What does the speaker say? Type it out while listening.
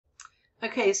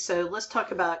Okay, so let's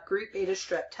talk about group beta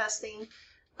strep testing.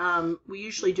 We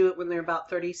usually do it when they're about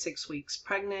 36 weeks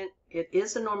pregnant. It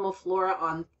is a normal flora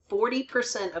on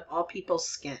 40% of all people's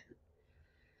skin.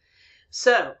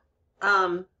 So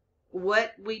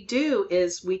what we do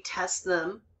is we test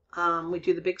them. We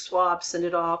do the big swab, send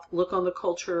it off, look on the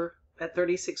culture at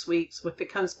 36 weeks. If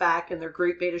it comes back and they're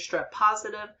group beta strep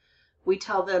positive, we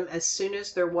tell them as soon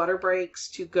as their water breaks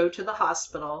to go to the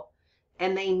hospital,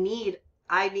 and they need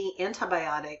IV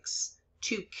antibiotics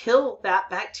to kill that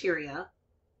bacteria,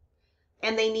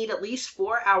 and they need at least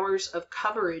 4 hours of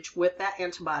coverage with that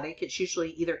antibiotic. It's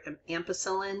usually either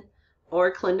ampicillin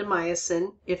or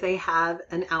clindamycin if they have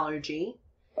an allergy.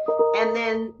 And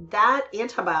then that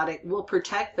antibiotic will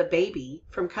protect the baby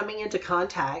from coming into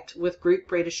contact with group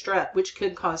beta strep, which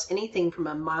could cause anything from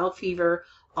a mild fever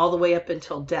all the way up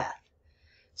until death.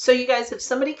 So you guys, if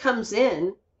somebody comes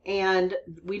in and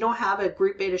we don't have a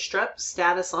group beta strep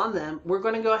status on them, we're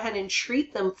going to go ahead and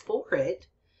treat them for it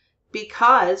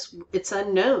because it's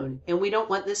unknown, and we don't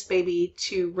want this baby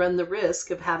to run the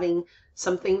risk of having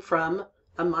something from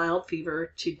a mild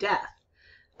fever to death.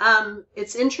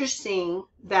 It's interesting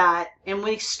that, and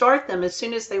we start them as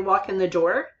soon as they walk in the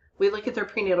door. We look at their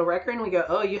prenatal record and we go,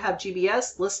 oh, you have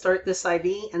GBS. Let's start this IV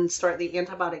and start the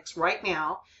antibiotics right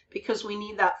now because we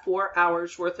need that 4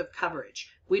 hours worth of coverage.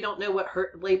 We don't know what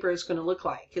her labor is going to look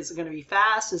like. Is it going to be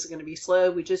fast? Is it going to be slow?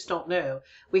 We just don't know.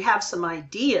 We have some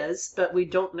ideas, but we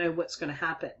don't know what's going to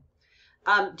happen.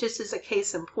 Just as a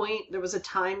case in point, there was a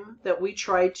time that we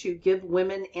tried to give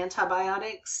women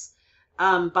antibiotics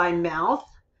by mouth,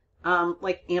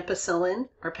 like ampicillin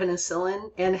or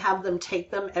penicillin, and have them take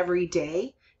them every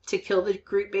day to kill the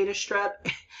group beta strep.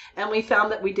 And we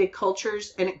found that we did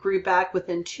cultures and it grew back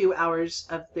within 2 hours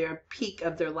of their peak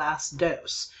of their last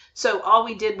dose. So all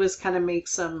we did was kind of make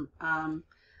some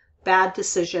bad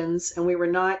decisions, and we were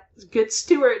not good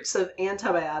stewards of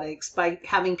antibiotics by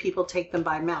having people take them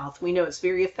by mouth. We know it's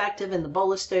very effective in the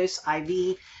bolus dose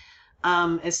IV.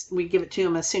 As we give it to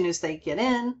them as soon as they get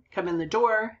in, come in the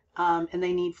door, and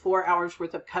they need 4 hours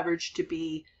worth of coverage to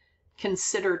be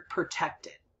considered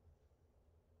protected.